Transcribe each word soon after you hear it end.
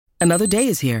Another day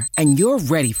is here, and you're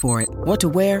ready for it. What to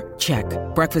wear? Check.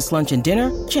 Breakfast, lunch, and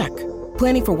dinner? Check.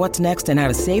 Planning for what's next and how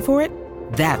to save for it?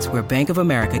 That's where Bank of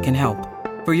America can help.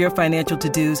 For your financial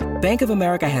to-dos, Bank of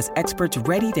America has experts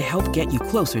ready to help get you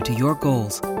closer to your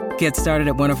goals. Get started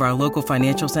at one of our local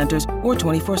financial centers or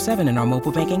 24/7 in our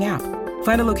mobile banking app.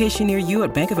 Find a location near you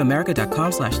at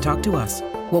bankofamerica.com/talktous.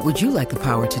 What would you like the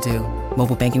power to do?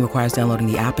 Mobile banking requires downloading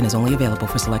the app and is only available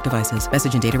for select devices.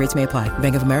 Message and data rates may apply.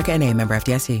 Bank of America N.A., member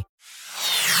FDIC.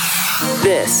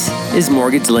 This is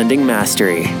Mortgage Lending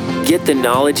Mastery. Get the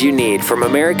knowledge you need from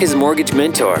America's Mortgage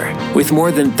Mentor. With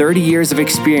more than 30 years of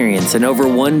experience and over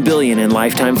 $1 billion in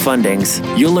lifetime fundings,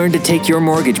 you'll learn to take your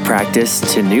mortgage practice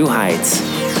to new heights.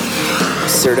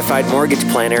 Certified mortgage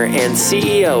planner and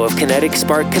CEO of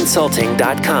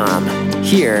KineticSparkConsulting.com.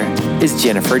 Here is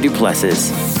Jennifer Duplessis.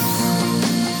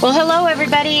 Well, hello,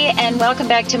 everybody, and welcome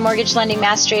back to Mortgage Lending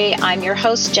Mastery. I'm your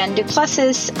host, Jen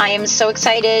Duplessis. I am so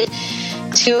excited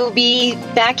to be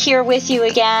back here with you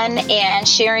again and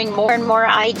sharing more and more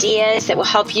ideas that will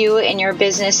help you in your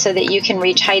business so that you can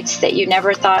reach heights that you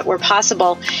never thought were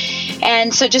possible.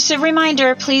 And so just a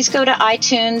reminder, please go to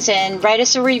iTunes and write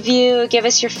us a review, give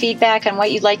us your feedback on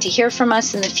what you'd like to hear from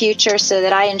us in the future so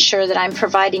that I ensure that I'm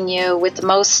providing you with the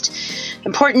most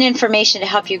important information to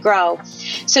help you grow.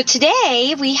 So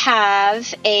today we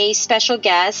have a special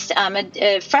guest,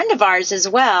 a friend of ours as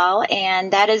well,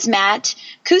 and that is Matt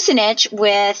Kucinich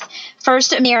with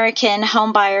First American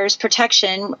Homebuyers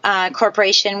Protection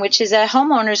Corporation, which is a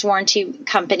homeowner's warranty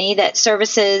company that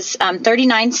services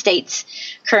 39 states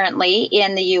currently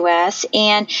in the U.S.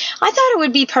 And I thought it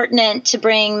would be pertinent to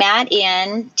bring Matt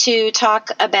in to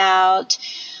talk about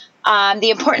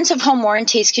the importance of home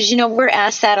warranties, because, you know, we're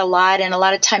asked that a lot, and a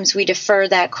lot of times we defer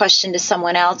that question to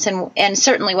someone else, and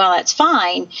certainly, while that's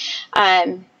fine,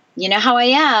 you know how I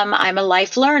am. I'm a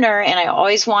life learner, and I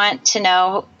always want to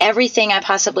know everything I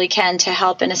possibly can to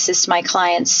help and assist my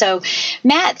clients. So,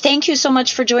 Matt, thank you so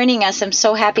much for joining us. I'm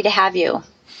so happy to have you.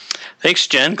 Thanks,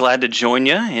 Jen. Glad to join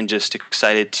you, and just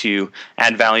excited to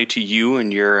add value to you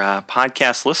and your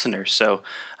podcast listeners. So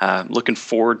looking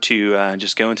forward to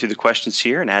just going through the questions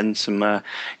here and adding some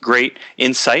great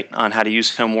insight on how to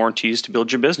use home warranties to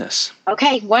build your business.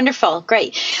 Okay, wonderful.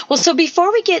 Great. Well, so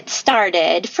before we get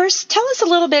started, first tell us a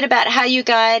little bit about how you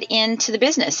got into the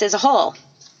business as a whole.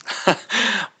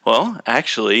 Well,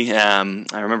 actually, I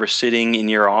remember sitting in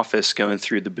your office going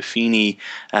through the Buffini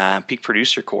Peak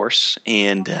Producer course,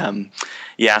 and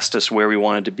you asked us where we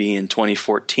wanted to be in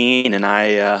 2014, and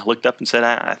I looked up and said,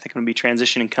 I think I'm going to be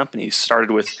transitioning companies.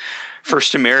 Started with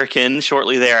First American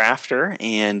shortly thereafter,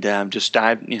 and just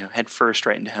dived, head first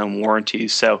right into home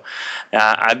warranties. So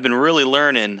I've been really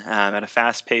learning at a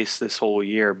fast pace this whole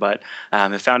year, but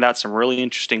I found out some really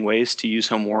interesting ways to use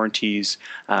home warranties,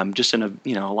 just in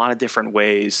a lot of different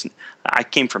ways. I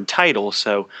came from title,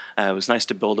 so it was nice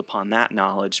to build upon that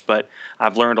knowledge, but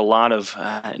I've learned a lot of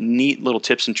neat little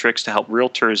tips and tricks to help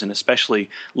realtors and especially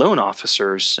loan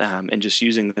officers, and just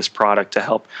using this product to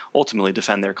help ultimately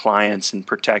defend their clients and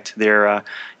protect their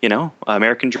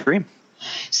American dream.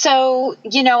 So,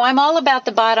 I'm all about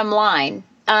the bottom line.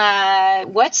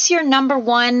 What's your number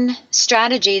one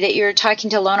strategy that you're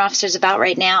talking to loan officers about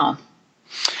right now?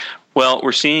 Well,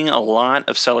 we're seeing a lot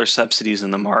of seller subsidies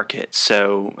in the market.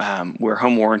 So where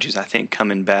home warranties, I think,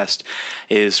 come in best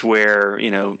is where,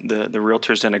 the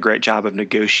realtor's done a great job of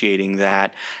negotiating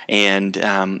that. And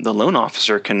the loan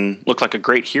officer can look like a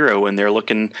great hero when they're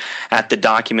looking at the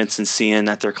documents and seeing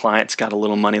that their client's got a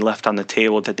little money left on the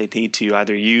table that they need to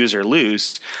either use or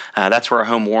lose. That's where a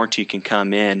home warranty can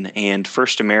come in. And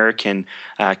First American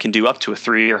can do up to a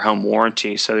 3-year home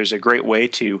warranty. So there's a great way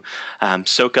to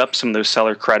soak up some of those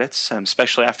seller credits.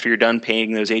 Especially after you're done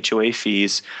paying those HOA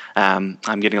fees. I'm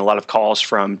getting a lot of calls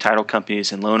from title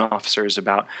companies and loan officers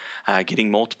about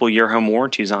getting multiple year home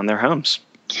warranties on their homes.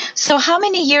 So how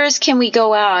many years can we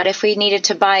go out if we needed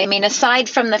to buy? I mean, aside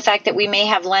from the fact that we may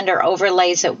have lender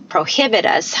overlays that prohibit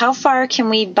us, how far can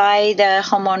we buy the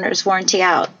homeowner's warranty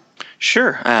out?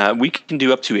 Sure. We can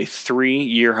do up to a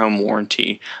 3-year home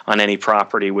warranty on any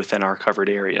property within our covered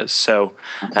areas. So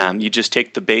you just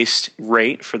take the base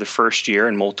rate for the first year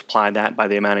and multiply that by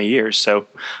the amount of years. So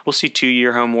we'll see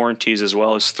 2-year home warranties as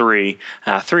well as 3.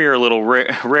 3 are a little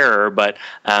rarer, but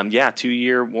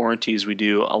 2-year warranties we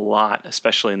do a lot,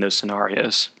 especially in those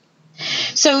scenarios.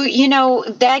 So,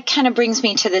 that kind of brings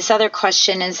me to this other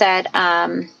question is that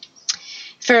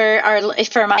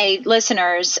for my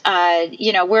listeners,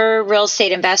 we're real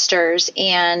estate investors,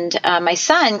 and my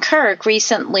son Kirk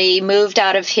recently moved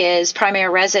out of his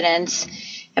primary residence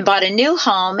and bought a new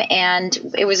home,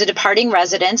 and it was a departing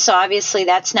residence. So obviously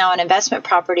that's now an investment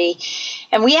property.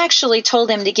 And we actually told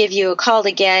him to give you a call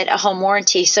to get a home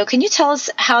warranty. So can you tell us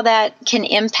how that can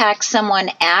impact someone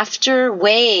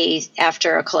way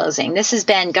after a closing? This has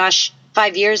been,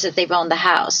 5 years that they've owned the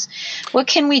house. What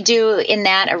can we do in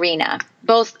that arena,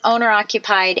 both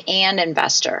owner-occupied and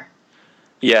investor?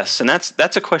 Yes, and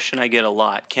that's a question I get a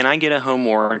lot. Can I get a home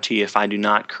warranty if I do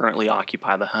not currently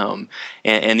occupy the home?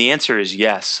 And the answer is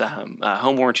yes. A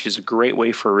home warranty is a great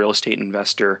way for a real estate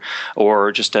investor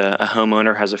or just a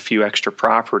homeowner has a few extra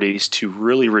properties to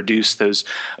really reduce those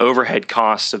overhead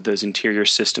costs of those interior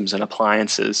systems and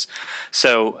appliances.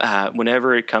 So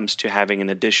whenever it comes to having an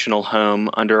additional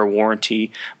home under a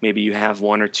warranty, maybe you have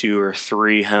 1 or 2 or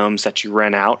 3 homes that you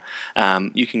rent out,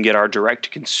 you can get our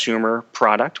direct-to-consumer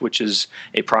product, which is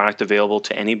a product available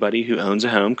to anybody who owns a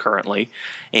home currently.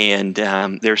 And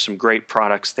there's some great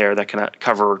products there that can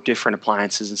cover different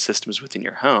appliances and systems within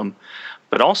your home.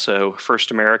 But also, First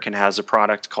American has a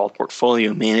product called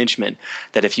Portfolio Management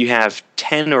that if you have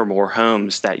 10 or more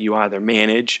homes that you either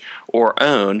manage or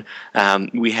own,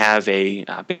 we have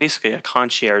basically a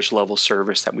concierge level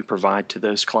service that we provide to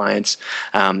those clients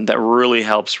that really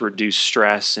helps reduce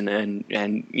stress and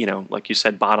like you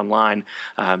said, bottom line,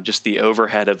 just the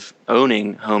overhead of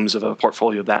owning homes of a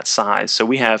portfolio of that size. So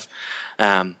we have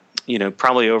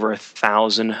probably over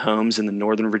 1,000 homes in the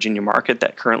Northern Virginia market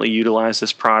that currently utilize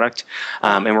this product,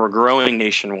 and we're growing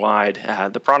nationwide.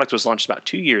 The product was launched about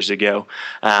 2 years ago,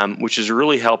 which has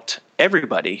really helped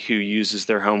everybody who uses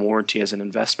their home warranty as an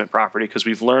investment property, because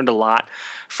we've learned a lot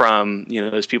from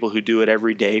those people who do it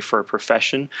every day for a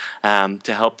profession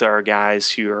to help our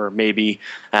guys who are maybe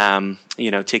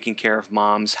taking care of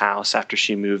mom's house after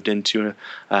she moved into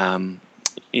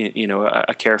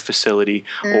a care facility,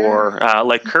 or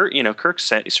like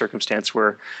Kirk's circumstance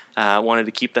where wanted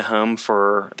to keep the home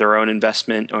for their own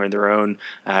investment or their own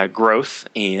growth,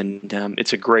 and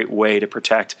it's a great way to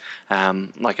protect,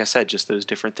 like I said, just those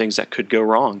different things that could go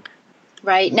wrong.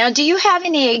 Right. Now, do you have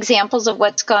any examples of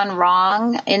what's gone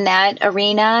wrong in that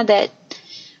arena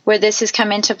where this has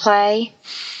come into play?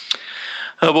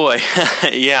 Oh boy,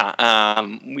 yeah.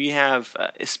 We have,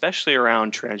 especially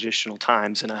around transitional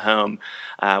times in a home,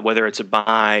 whether it's a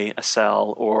buy, a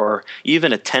sell, or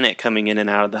even a tenant coming in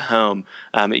and out of the home,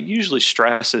 it usually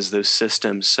stresses those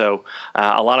systems. So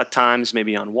a lot of times,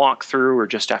 maybe on walkthrough or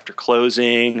just after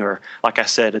closing, or like I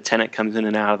said, a tenant comes in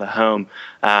and out of the home.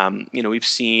 We've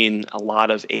seen a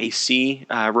lot of AC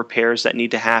repairs that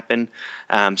need to happen.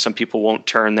 Some people won't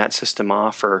turn that system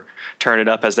off or turn it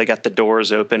up as they got the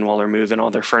doors open while they're moving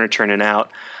all their furniture in and out.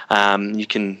 You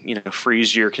can,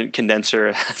 freeze your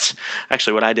condenser. That's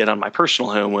actually what I did on my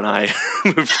personal home when I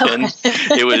moved in.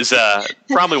 It was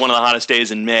probably one of the hottest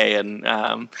days in May,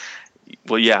 and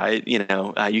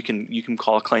you can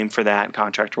call a claim for that, and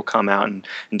contractor will come out and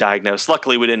diagnose.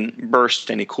 Luckily, we didn't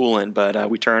burst any coolant, but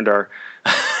we turned our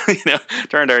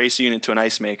AC unit to an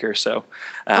ice maker. So,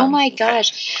 oh my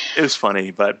gosh, it was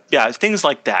funny, but yeah, things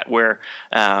like that where.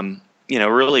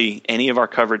 Really any of our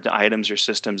covered items or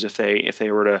systems, if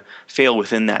they were to fail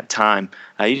within that time,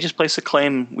 you just place a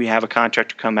claim. We have a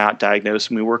contractor come out, diagnose,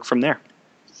 and we work from there.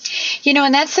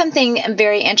 And that's something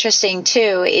very interesting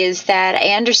too, is that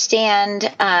I understand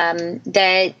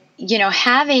that,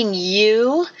 having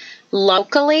you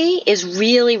locally is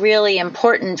really, really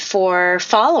important for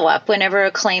follow-up whenever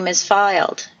a claim is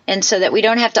filed. And so that we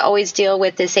don't have to always deal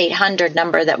with this 800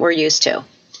 number that we're used to.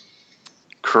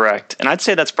 Correct. And I'd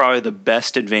say that's probably the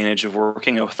best advantage of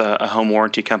working with a home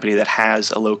warranty company that has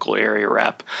a local area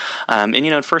rep.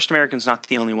 And First American's not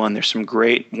the only one. There's some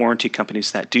great warranty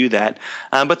companies that do that,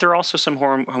 but there are also some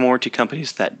home warranty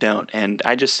companies that don't. And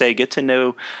I just say get to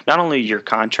know not only your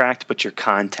contract, but your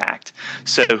contact.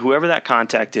 So whoever that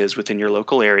contact is within your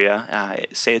local area,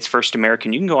 say it's First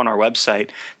American, you can go on our website,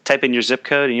 type in your zip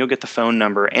code, and you'll get the phone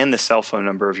number and the cell phone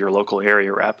number of your local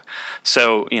area rep.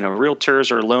 So,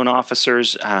 realtors or loan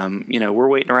officers, we're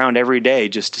waiting around every day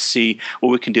just to see what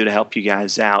we can do to help you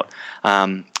guys out.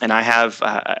 And I have,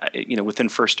 within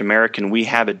First American, we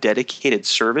have a dedicated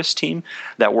service team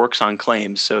that works on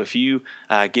claims. So if you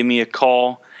give me a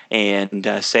call and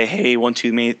say, hey,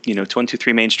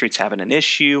 123 Main Street's having an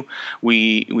issue,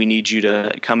 we need you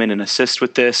to come in and assist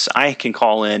with this, I can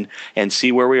call in and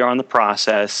see where we are in the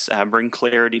process, bring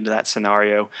clarity to that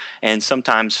scenario, and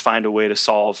sometimes find a way to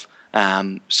solve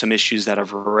some issues that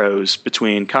have arose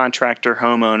between contractor,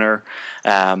 homeowner,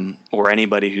 or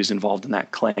anybody who's involved in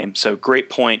that claim. So great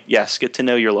point. Yes, get to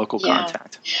know your local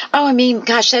contact. Oh, I mean,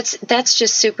 gosh, that's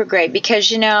just super great,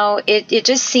 because, it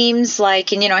just seems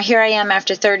like, and, here I am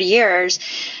after 30 years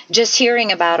just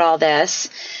hearing about all this.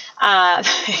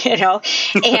 you know,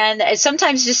 and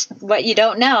sometimes just what you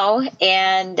don't know.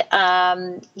 And,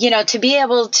 you know, to be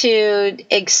able to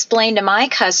explain to my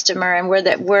customer and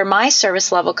where my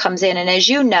service level comes in. And as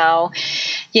you know,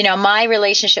 my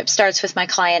relationship starts with my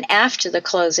client after the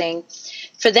closing.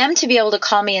 For them to be able to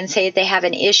call me and say they have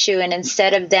an issue, and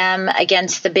instead of them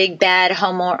against the big bad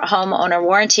homeowner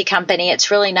warranty company, it's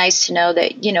really nice to know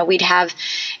that, we'd have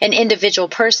an individual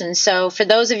person. So for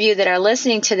those of you that are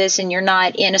listening to this and you're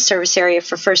not in a service area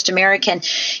for First American,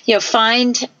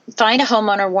 find a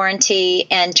homeowner warranty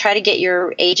and try to get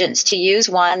your agents to use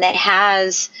one that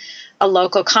has a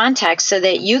local contact so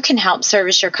that you can help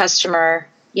service your customer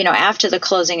after the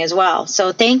closing as well.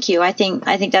 So thank you. I think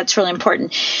that's really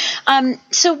important.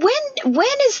 So when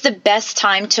is the best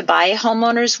time to buy a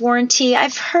homeowner's warranty?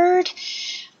 I've heard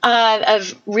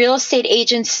of real estate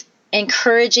agents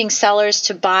encouraging sellers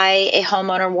to buy a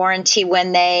homeowner warranty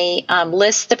when they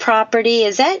list the property.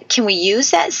 Can we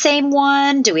use that same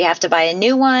one? Do we have to buy a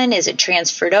new one? Is it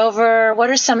transferred over? What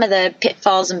are some of the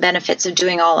pitfalls and benefits of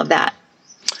doing all of that?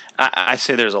 I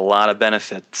say there's a lot of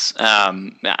benefits.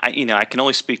 I can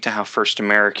only speak to how First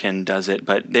American does it,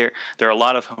 but there are a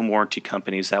lot of home warranty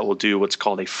companies that will do what's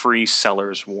called a free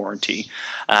seller's warranty.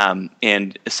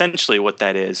 And essentially what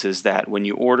that is that when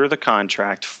you order the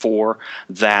contract for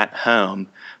that home,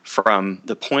 from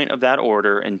the point of that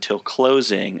order until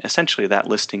closing, essentially that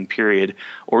listing period,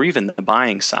 or even the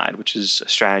buying side, which is a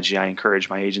strategy I encourage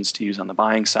my agents to use on the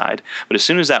buying side. But as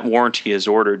soon as that warranty is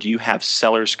ordered, you have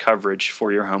seller's coverage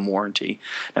for your home warranty.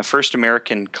 Now, First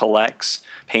American collects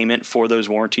payment for those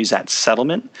warranties at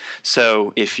settlement.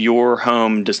 So if your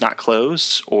home does not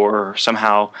close, or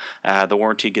somehow the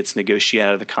warranty gets negotiated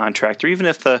out of the contract, or even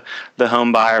if the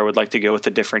home buyer would like to go with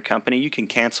a different company, you can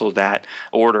cancel that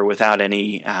order without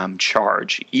any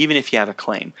charge, even if you have a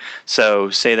claim. So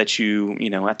say that you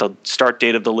at the start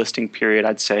date of the listing period,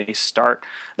 I'd say start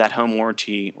that home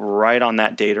warranty right on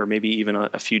that date, or maybe even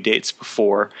a few dates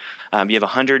before. You have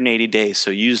 180 days,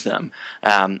 so use them.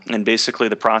 And basically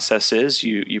the process is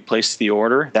you place the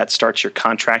order. That starts your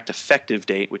contract effective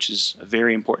date, which is a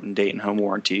very important date in home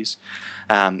warranties,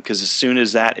 because as soon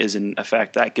as that is in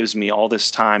effect, that gives me all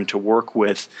this time to work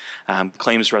with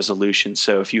claims resolution.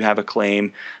 So if you have a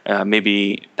claim,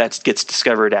 maybe that gets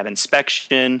discovered at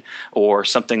inspection, or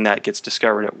something that gets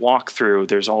discovered at walkthrough,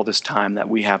 there's all this time that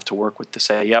we have to work with to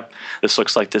say, yep, this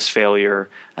looks like this failure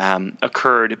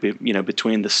occurred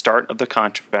between the start of the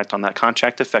contract on that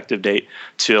contract effective date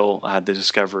till the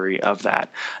discovery of that.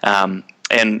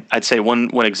 And I'd say one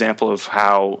example of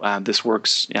how this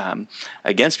works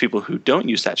against people who don't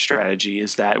use that strategy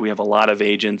is that we have a lot of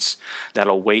agents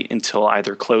that'll wait until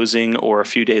either closing or a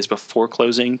few days before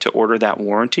closing to order that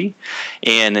warranty.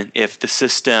 And if the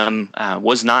system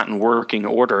was not in working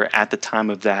order at the time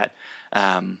of that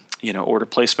order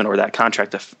placement or that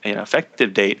contract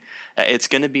effective date, it's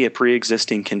going to be a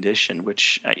pre-existing condition,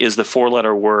 which is the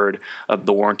four-letter word of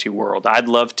the warranty world. I'd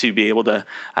love to be able to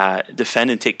defend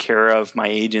and take care of my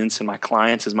agents and my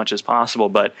clients as much as possible,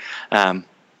 but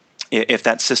if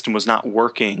that system was not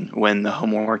working when the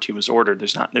home warranty was ordered,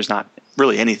 there's not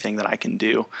really anything that I can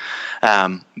do.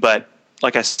 But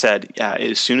like I said,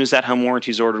 as soon as that home warranty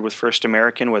is ordered with First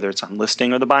American, whether it's on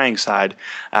listing or the buying side,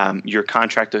 your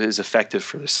contract is effective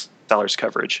for the seller's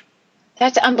coverage.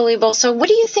 That's unbelievable. So what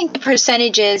do you think the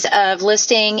percentage is of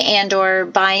listing and or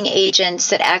buying agents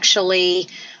that actually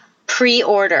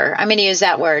pre-order? I'm going to use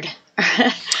that word.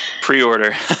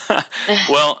 Pre-order.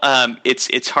 Well,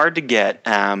 it's hard to get.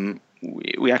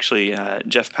 We actually,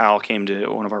 Jeff Powell came to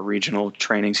one of our regional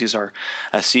trainings. He's our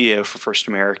CEO for First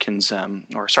Americans,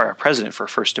 our president for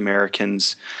First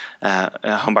Americans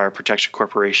Homebuyer Protection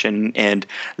Corporation, and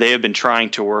they have been trying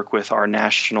to work with our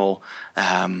national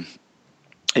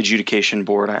adjudication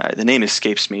board. The name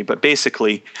escapes me, but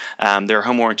basically there are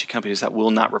home warranty companies that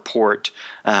will not report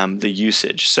the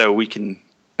usage, so we can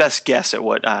best guess at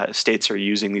what states are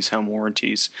using these home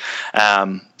warranties,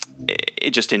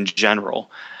 just in general.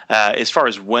 As far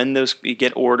as when those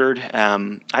get ordered,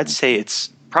 I'd say it's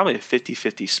probably a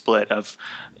 50-50 split of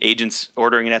agents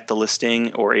ordering it at the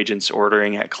listing or agents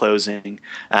ordering at closing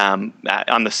on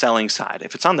the selling side.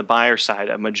 If it's on the buyer side,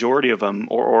 a majority of them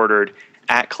are ordered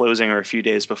at closing or a few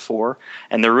days before,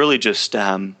 and they're really just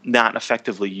not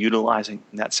effectively utilizing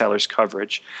that seller's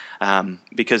coverage,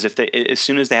 because as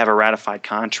soon as they have a ratified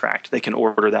contract, they can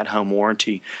order that home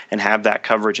warranty and have that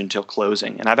coverage until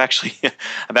closing. And I've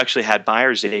actually had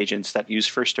buyers agents that use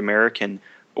First American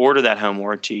order that home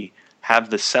warranty,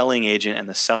 have the selling agent and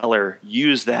the seller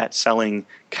use that selling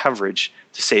coverage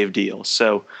to save deals.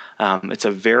 So it's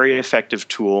a very effective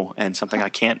tool and something I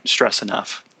can't stress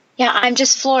enough. Yeah, I'm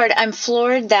just floored. I'm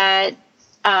floored that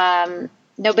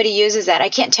nobody uses that. I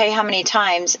can't tell you how many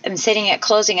times I'm sitting at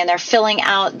closing and they're filling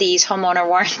out these homeowner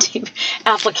warranty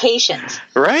applications.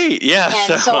 Right. Yeah.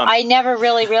 And so I never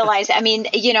really realized, I mean,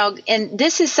 and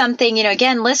this is something,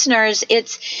 again, listeners,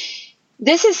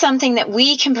 this is something that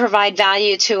we can provide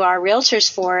value to our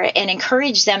realtors for and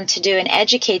encourage them to do and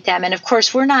educate them. And of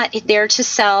course, we're not there to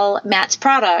sell Matt's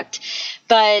product,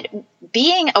 but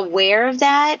being aware of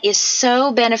that is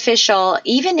so beneficial,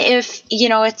 even if,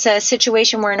 it's a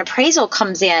situation where an appraisal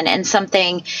comes in and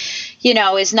something,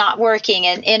 is not working.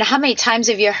 And how many times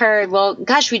have you heard, well,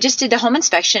 gosh, we just did the home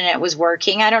inspection and it was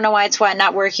working. I don't know why it's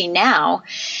not working now.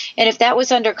 And if that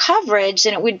was under coverage,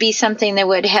 then it would be something that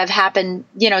would have happened,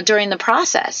 during the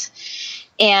process.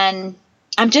 And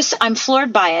I'm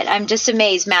floored by it. I'm just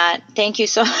amazed, Matt. Thank you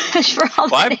so much for all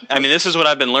that. I mean, this is what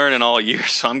I've been learning all year.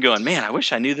 So I'm going, man, I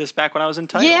wish I knew this back when I was in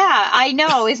title. Yeah, I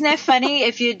know. Isn't that funny?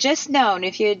 If you had just known.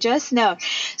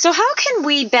 So how can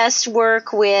we best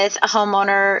work with a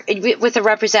homeowner, with a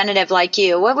representative like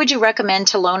you? What would you recommend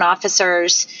to loan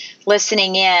officers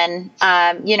listening in?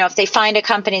 If they find a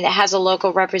company that has a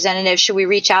local representative, should we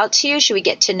reach out to you? Should we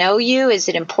get to know you? Is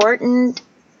it important?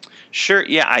 Sure.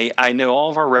 Yeah, I know all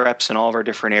of our reps in all of our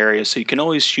different areas, so you can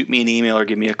always shoot me an email or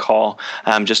give me a call,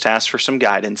 just ask for some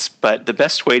guidance. But the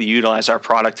best way to utilize our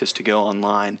product is to go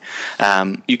online.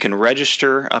 You can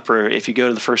register if you go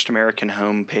to the First American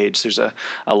homepage, there's a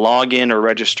login or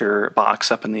register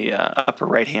box up in the upper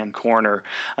right-hand corner.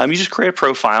 You just create a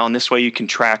profile, and this way you can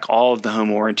track all of the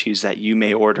home warranties that you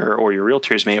may order or your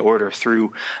realtors may order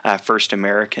through First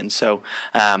American. So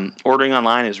ordering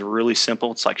online is really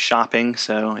simple. It's like shopping.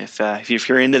 So if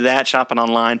you're into that, shopping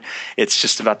online, it's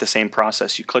just about the same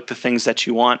process. You click the things that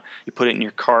you want, you put it in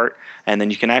your cart, and then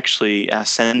you can actually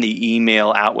send the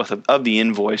email out of the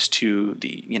invoice to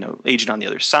the agent on the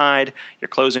other side, your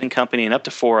closing company, and up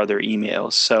to 4 other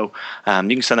emails. So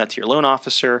you can send that to your loan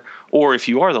officer, or if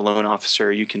you are the loan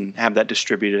officer, you can have that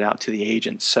distributed out to the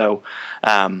agent. So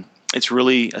it's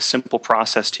really a simple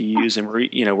process to use, and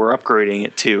we're upgrading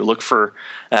it to look for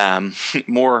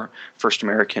more First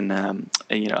American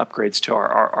upgrades to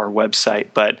our website.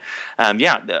 But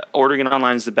ordering it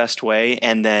online is the best way.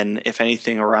 And then if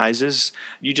anything arises,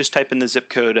 you just type in the zip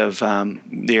code of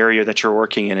the area that you're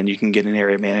working in, and you can get an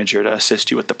area manager to assist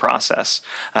you with the process.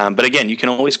 But again, you can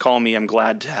always call me. I'm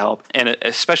glad to help. And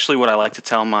especially what I like to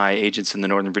tell my agents in the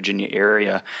Northern Virginia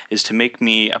area is to make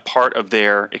me a part of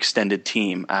their extended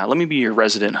team. Let me be your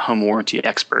resident home warranty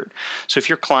expert. So if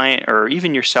your client or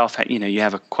even yourself, you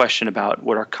have a question about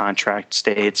what our contract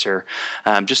states or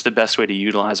just the best way to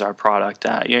utilize our product,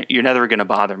 you're never going to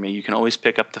bother me. You can always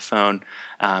pick up the phone,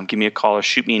 give me a call or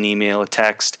shoot me an email, a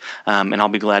text, and I'll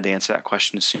be glad to answer that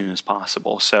question as soon as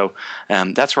possible. So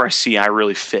that's where I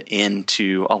really fit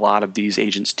into a lot of these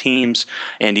agents' teams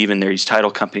and even these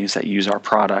title companies that use our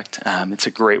product. It's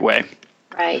a great way.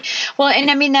 Right. Well, and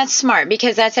I mean, that's smart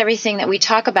because that's everything that we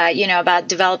talk about, about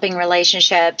developing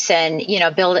relationships and,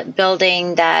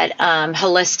 building that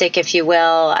holistic, if you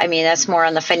will. I mean, that's more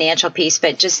on the financial piece,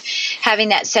 but just having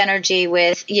that synergy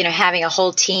with, having a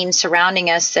whole team surrounding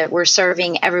us that we're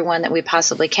serving everyone that we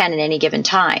possibly can at any given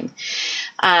time.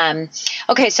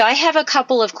 Okay, so I have a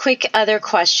couple of quick other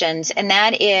questions, and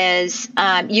that is,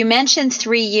 you mentioned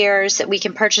 3 years, that we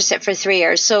can purchase it for 3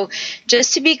 years. So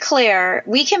just to be clear,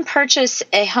 we can purchase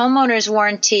a homeowner's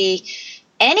warranty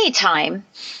anytime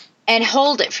and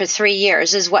hold it for 3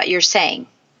 years is what you're saying.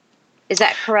 Is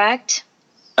that correct?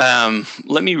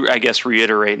 Let me,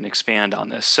 reiterate and expand on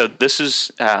this. So this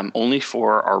is only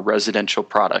for our residential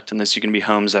product, and this you can be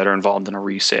homes that are involved in a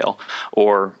resale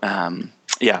or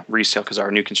resale, because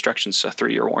our new construction is a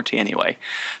 3-year warranty anyway.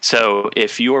 So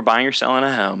if you are buying or selling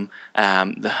a home,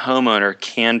 the homeowner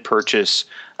can purchase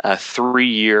a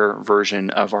 3-year version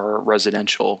of our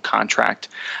residential contract.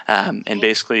 And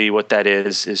basically what that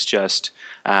is just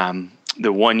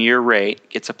the 1-year rate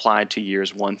gets applied to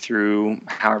years 1 through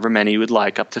however many you would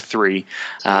like, up to 3.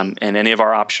 And any of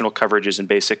our optional coverages and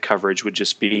basic coverage would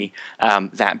just be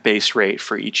that base rate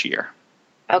for each year.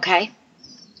 Okay.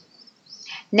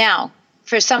 Now,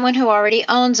 for someone who already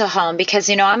owns a home, because,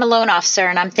 I'm a loan officer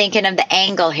and I'm thinking of the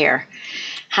angle here.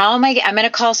 I'm going to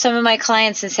call some of my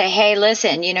clients and say, hey,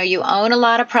 listen, you own a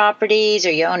lot of properties,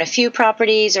 or you own a few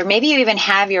properties, or maybe you even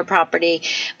have your property.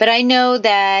 But I know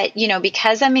that,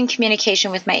 because I'm in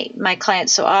communication with my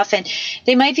clients so often,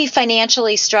 they might be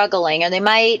financially struggling, or they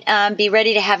might be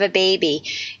ready to have a baby.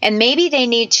 And maybe they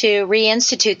need to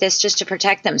reinstitute this just to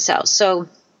protect themselves. So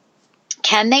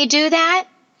can they do that?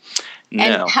 No.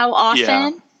 And how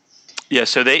often? Yeah,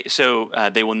 so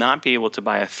they will not be able to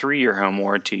buy a 3-year home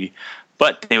warranty,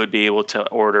 but they would be able to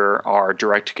order our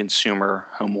direct-to-consumer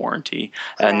home warranty,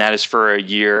 and that is for a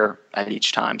year at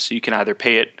each time. So you can either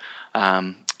pay it,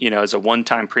 as a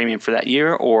one-time premium for that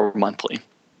year or monthly.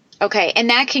 Okay, and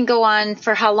that can go on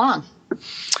for how long?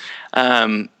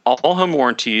 All home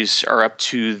warranties are up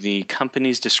to the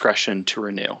company's discretion to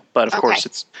renew, but of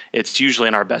course, it's usually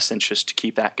in our best interest to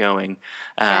keep that going,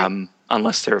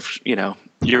 unless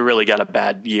you really got a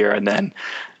bad year, and then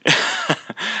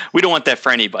we don't want that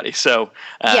for anybody. So,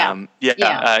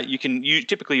 you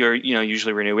typically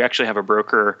usually renew. We actually have a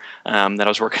broker that I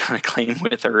was working on a claim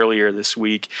with earlier this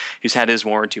week, who's had his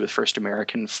warranty with First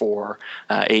American for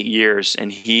 8 years,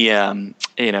 and he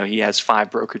has 5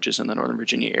 brokerages in the Northern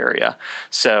Virginia area.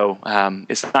 So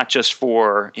it's not just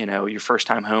for your first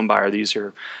time home buyer. These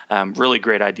are really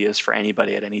great ideas for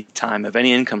anybody at any time of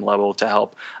any income level to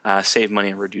help save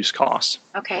money and reduce costs.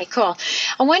 Okay, cool.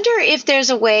 I wonder if there's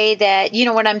a way that,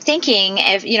 what I'm thinking,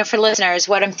 for listeners,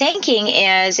 what I'm thinking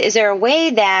is there a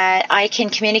way that I can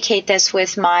communicate this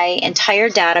with my entire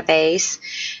database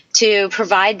to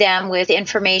provide them with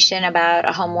information about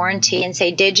a home warranty and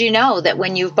say, did you know that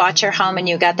when you bought your home and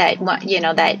you got that,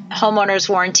 that homeowner's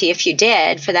warranty, if you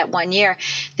did for that 1 year,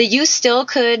 that you still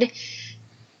could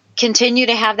continue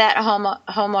to have that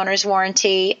homeowner's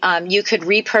warranty. You could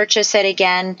repurchase it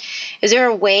again. Is there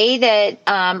a way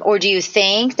that, or do you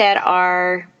think that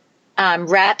our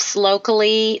reps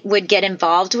locally would get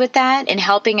involved with that in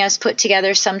helping us put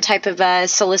together some type of a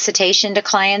solicitation to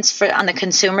clients on the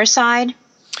consumer side?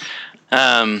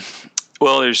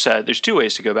 Well, there's 2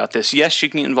 ways to go about this. Yes, you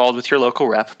can get involved with your local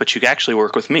rep, but you can actually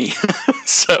work with me.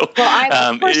 So,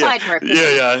 I'd work with you.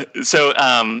 Yeah. So,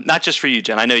 not just for you,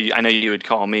 Jen. I know you would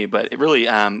call me, but it really,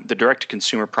 the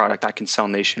direct-to-consumer product I can sell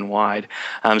nationwide.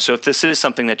 So, if this is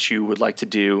something that you would like to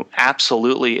do,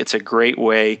 absolutely, it's a great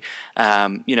way.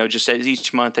 Just as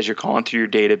each month as you're calling through your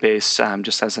database,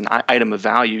 just as an item of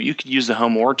value, you could use the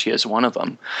home warranty as one of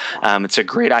them. It's a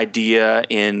great idea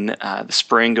in the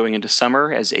spring going into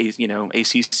summer as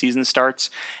AC season starts,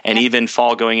 and even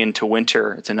fall going into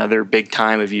winter. It's another big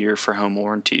time of year for home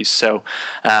warranties. So,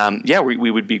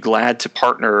 we would be glad to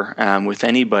partner with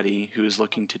anybody who is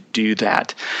looking to do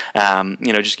that.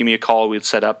 Just give me a call. We'd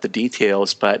set up the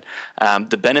details. But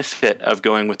the benefit of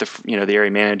going with the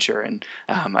area manager, and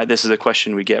this is a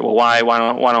question we get. Well, why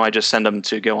don't I just send them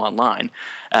to go online?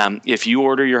 If you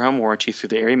order your home warranty through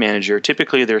the area manager,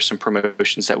 typically there's some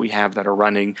promotions that we have that are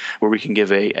running where we can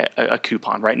give a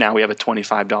coupon. Right now we have a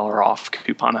 $25 off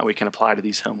coupon that we can apply to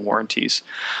these home warranties.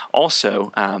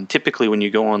 Also, typically when you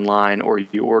go online or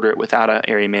you order it without an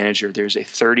area manager, there's a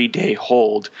 30-day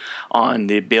hold on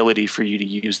the ability for you to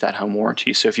use that home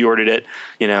warranty. So if you ordered it,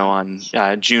 on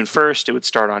June 1st, it would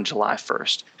start on July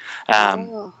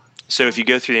 1st. So if you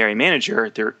go through the area manager,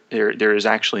 there is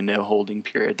actually no holding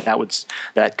period.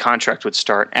 That contract would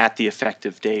start at the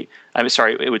effective date.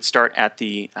 It would start at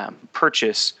the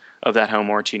purchase of that home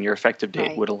warranty, and your effective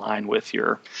date would align with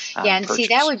your purchase. See,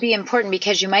 that would be important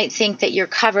because you might think that you're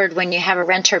covered when you have a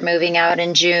renter moving out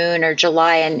in June or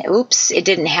July, and oops, it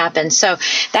didn't happen. So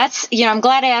that's, I'm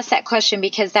glad I asked that question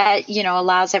because that,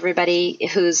 allows everybody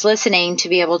who's listening to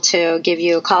be able to give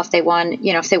you a call if they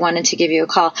wanted to give you a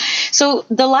call. So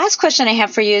the last question I have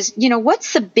for you is,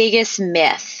 what's the biggest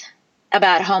myth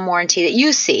about home warranty that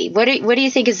you see? What do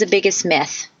you think is the biggest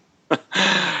myth?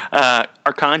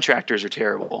 Our contractors are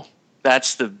terrible.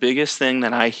 That's the biggest thing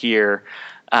that I hear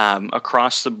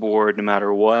across the board, no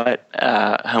matter what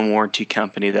home warranty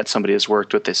company that somebody has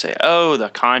worked with. They say, oh, the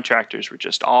contractors were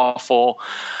just awful.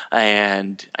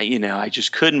 And, I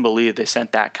just couldn't believe they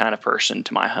sent that kind of person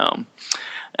to my home.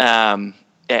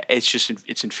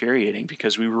 It's infuriating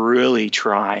because we really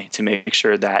try to make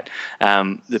sure that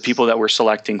the people that we're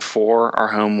selecting for our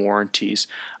home warranties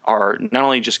are not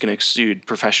only just going to exude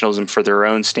professionalism for their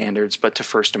own standards, but to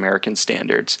First American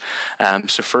standards.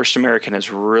 So First American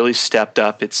has really stepped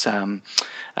up its really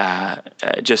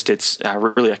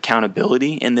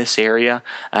accountability in this area,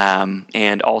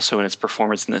 and also in its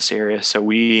performance in this area. So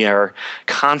we are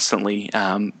constantly,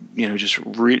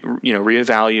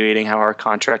 reevaluating how our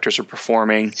contractors are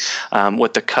performing,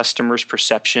 what the customer's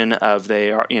perception of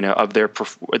their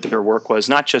work was,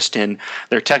 not just in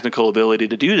their technical ability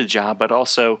to do the job, but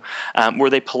also were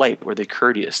they polite, were they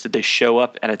courteous, did they show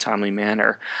up in a timely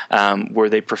manner, were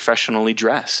they professionally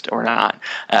dressed or not.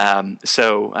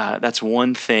 So that's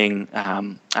one thing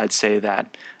I'd say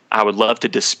that I would love to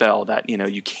dispel, that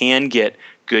you can get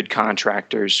good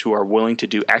contractors who are willing to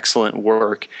do excellent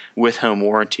work with home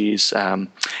warranties, and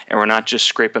we're not just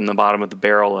scraping the bottom of the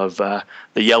barrel of the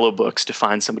yellow books to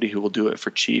find somebody who will do it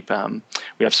for cheap.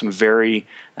 We have some very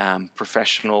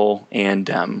professional and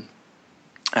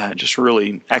just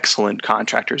really excellent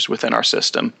contractors within our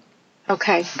system.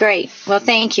 Okay, great. Well,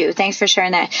 thank you. Thanks for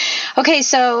sharing that. Okay,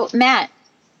 so Matt,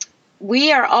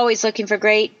 we are always looking for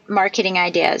great marketing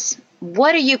ideas.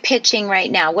 What are you pitching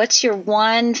right now? What's your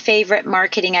one favorite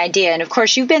marketing idea? And of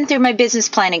course, you've been through my business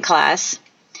planning class.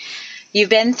 You've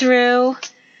been through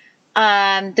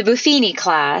the Buffini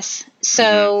class.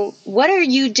 So what are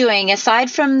you doing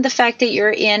aside from the fact that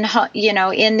you're in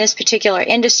this particular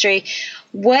industry?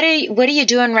 What are you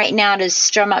doing right now to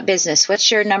strum up business? What's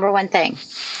your number one thing?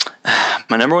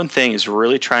 My number one thing is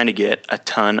really trying to get a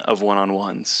ton of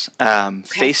one-on-ones.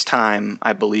 FaceTime,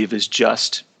 I believe, is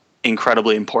just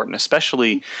incredibly important,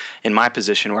 especially in my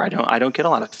position where I don't get a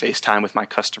lot of FaceTime with my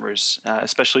customers,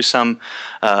 especially some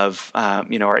of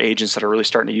our agents that are really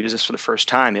starting to use this for the first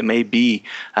time. It may be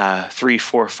 3,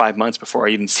 4, 5 months before I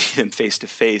even see them face to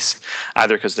face,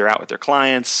 either because they're out with their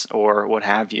clients or what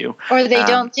have you. Or they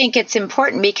don't think it's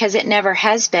important because it never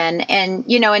has been. And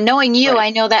and knowing you, right. I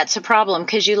know that's a problem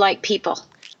because you like people.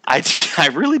 I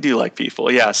really do like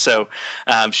people, yeah. So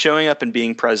showing up and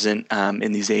being present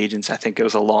in these agents, I think,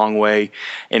 goes a long way,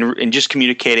 and just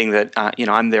communicating that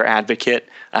I'm their advocate,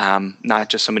 not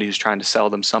just somebody who's trying to sell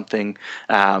them something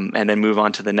and then move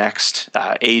on to the next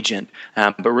agent,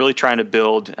 but really trying to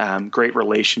build great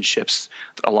relationships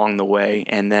along the way,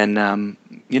 and then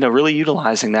really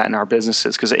utilizing that in our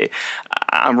businesses, because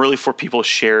I'm really for people's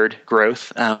shared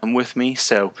growth with me.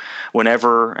 So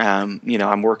whenever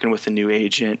I'm working with a new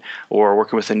agent or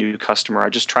working with a new customer, I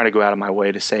just try to go out of my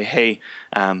way to say, hey,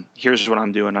 here's what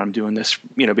I'm doing. I'm doing this,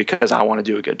 because I want to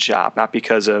do a good job, not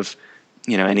because of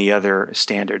any other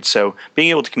standards. So being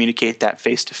able to communicate that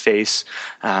face to face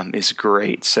is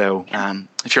great. So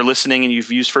if you're listening and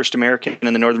you've used First American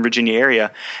in the Northern Virginia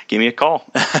area, give me a call.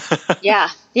 Yeah,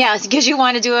 because you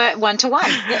want to do it one-to-one.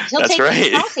 He'll That's take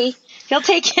right. Coffee. He'll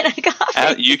take in a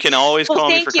coffee. You can always call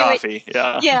me for coffee.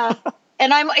 Yeah.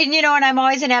 And I'm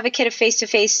always an advocate of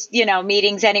face-to-face,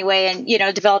 meetings anyway,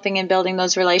 and, developing and building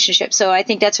those relationships. So I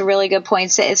think that's a really good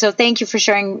point. So thank you for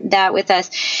sharing that with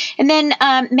us. And then,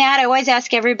 Matt, I always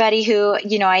ask everybody who,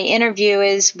 I interview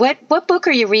is what book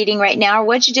are you reading right now? Or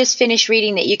what did you just finish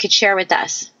reading that you could share with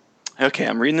us? Okay,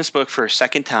 I'm reading this book for a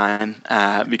second time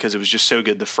because it was just so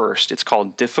good the first. It's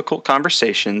called Difficult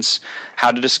Conversations,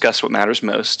 How to Discuss What Matters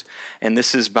Most. And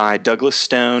this is by Douglas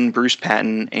Stone, Bruce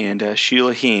Patton, and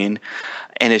Sheila Heen.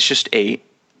 And it's just an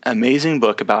amazing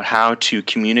book about how to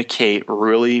communicate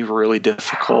really, really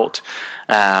difficult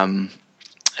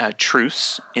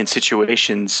truths in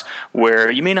situations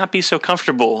where you may not be so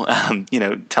comfortable,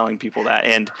 telling people that.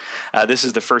 And this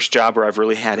is the first job where I've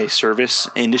really had a service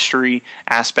industry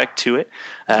aspect to it.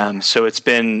 So it's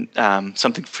been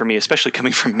something for me, especially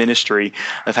coming from ministry,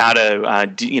 of how to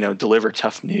deliver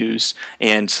tough news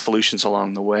and solutions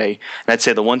along the way. And I'd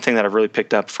say the one thing that I've really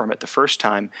picked up from it the first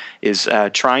time is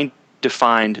trying to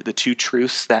find the two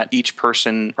truths that each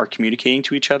person are communicating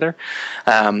to each other,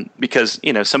 because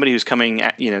somebody who's coming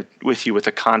at, with you with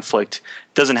a conflict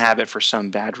doesn't have it for some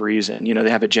bad reason.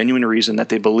 They have a genuine reason that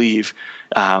they believe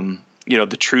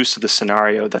the truths of the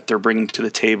scenario that they're bringing to the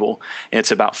table, and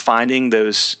it's about finding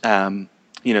those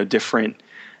different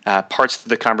parts of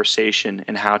the conversation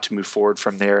and how to move forward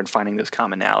from there and finding those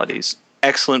commonalities.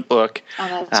 Excellent book.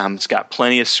 It's got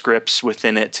plenty of scripts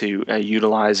within it to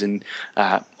utilize in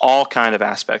all kind of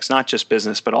aspects, not just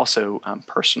business, but also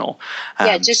personal.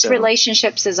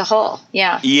 Relationships as a whole.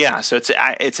 Yeah. So it's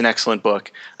an excellent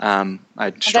book.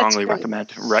 I strongly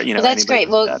recommend. Well, that's great.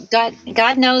 Well,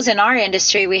 God knows in our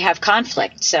industry we have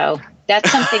conflict, so that's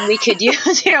something we could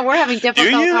use. We're having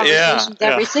difficult conversations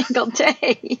every single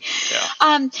day.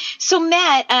 Yeah. So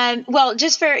Matt,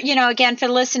 just for, again, for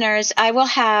listeners, I will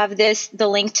have the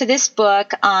link to this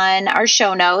book on our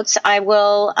show notes. I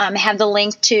will have the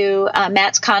link to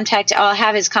Matt's contact. I'll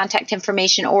have his contact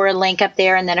information or a link up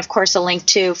there. And then, of course, a link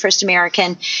to First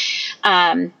American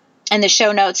and the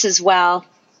show notes as well.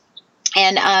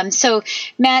 And so,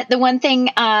 Matt, the one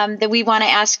thing that we want to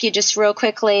ask you just real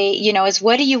quickly, is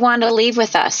what do you want to leave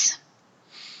with us?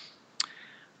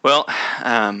 Well,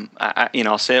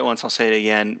 I'll say it once, I'll say it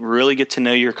again. Really get to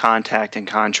know your contact and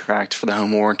contract for the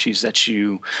home warranties that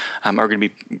you are going to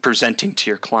be presenting to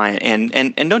your client.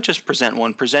 And don't just present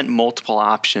one, present multiple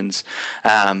options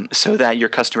so that your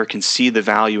customer can see the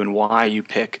value and why you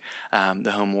pick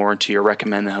the home warranty or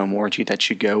recommend the home warranty that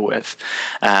you go with.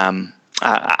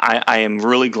 I am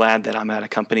really glad that I'm at a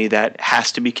company that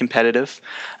has to be competitive,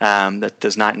 that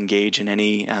does not engage in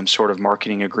any sort of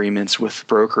marketing agreements with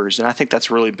brokers. And I think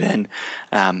that's really been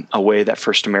a way that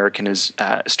First American has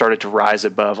started to rise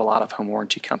above a lot of home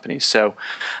warranty companies. So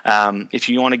if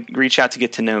you want to reach out to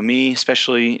get to know me,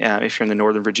 especially if you're in the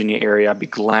Northern Virginia area, I'd be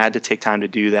glad to take time to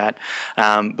do that.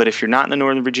 But if you're not in the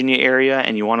Northern Virginia area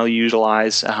and you want to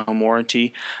utilize a home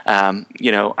warranty,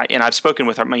 and I've spoken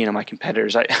with my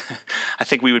competitors. I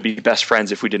think we would be best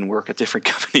friends if we didn't work at different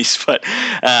companies. But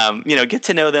get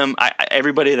to know them.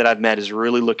 Everybody that I've met is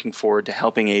really looking forward to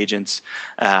helping agents,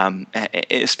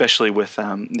 especially with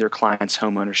their clients'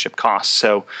 home ownership costs.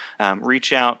 So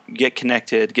reach out, get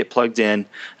connected, get plugged in.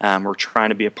 We're trying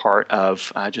to be a part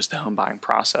of just the home buying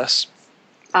process.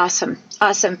 Awesome.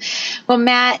 Well,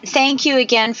 Matt, thank you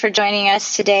again for joining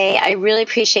us today. I really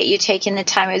appreciate you taking the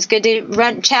time. It was good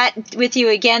to chat with you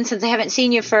again since I haven't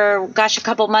seen you for, a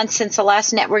couple months since the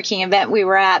last networking event we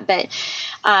were at. But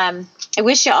I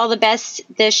wish you all the best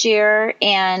this year,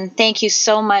 and thank you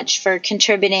so much for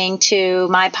contributing to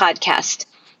my podcast.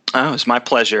 Oh, it's my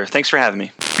pleasure. Thanks for having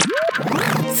me.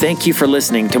 Thank you for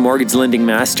listening to Mortgage Lending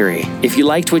Mastery. If you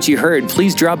liked what you heard,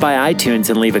 please drop by iTunes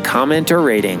and leave a comment or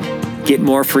rating. Get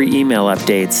more free email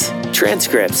updates,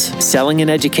 transcripts, selling and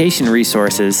education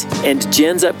resources, and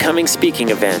Jen's upcoming speaking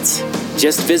events.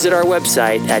 Just visit our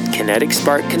website at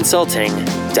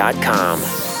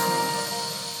kineticsparkconsulting.com.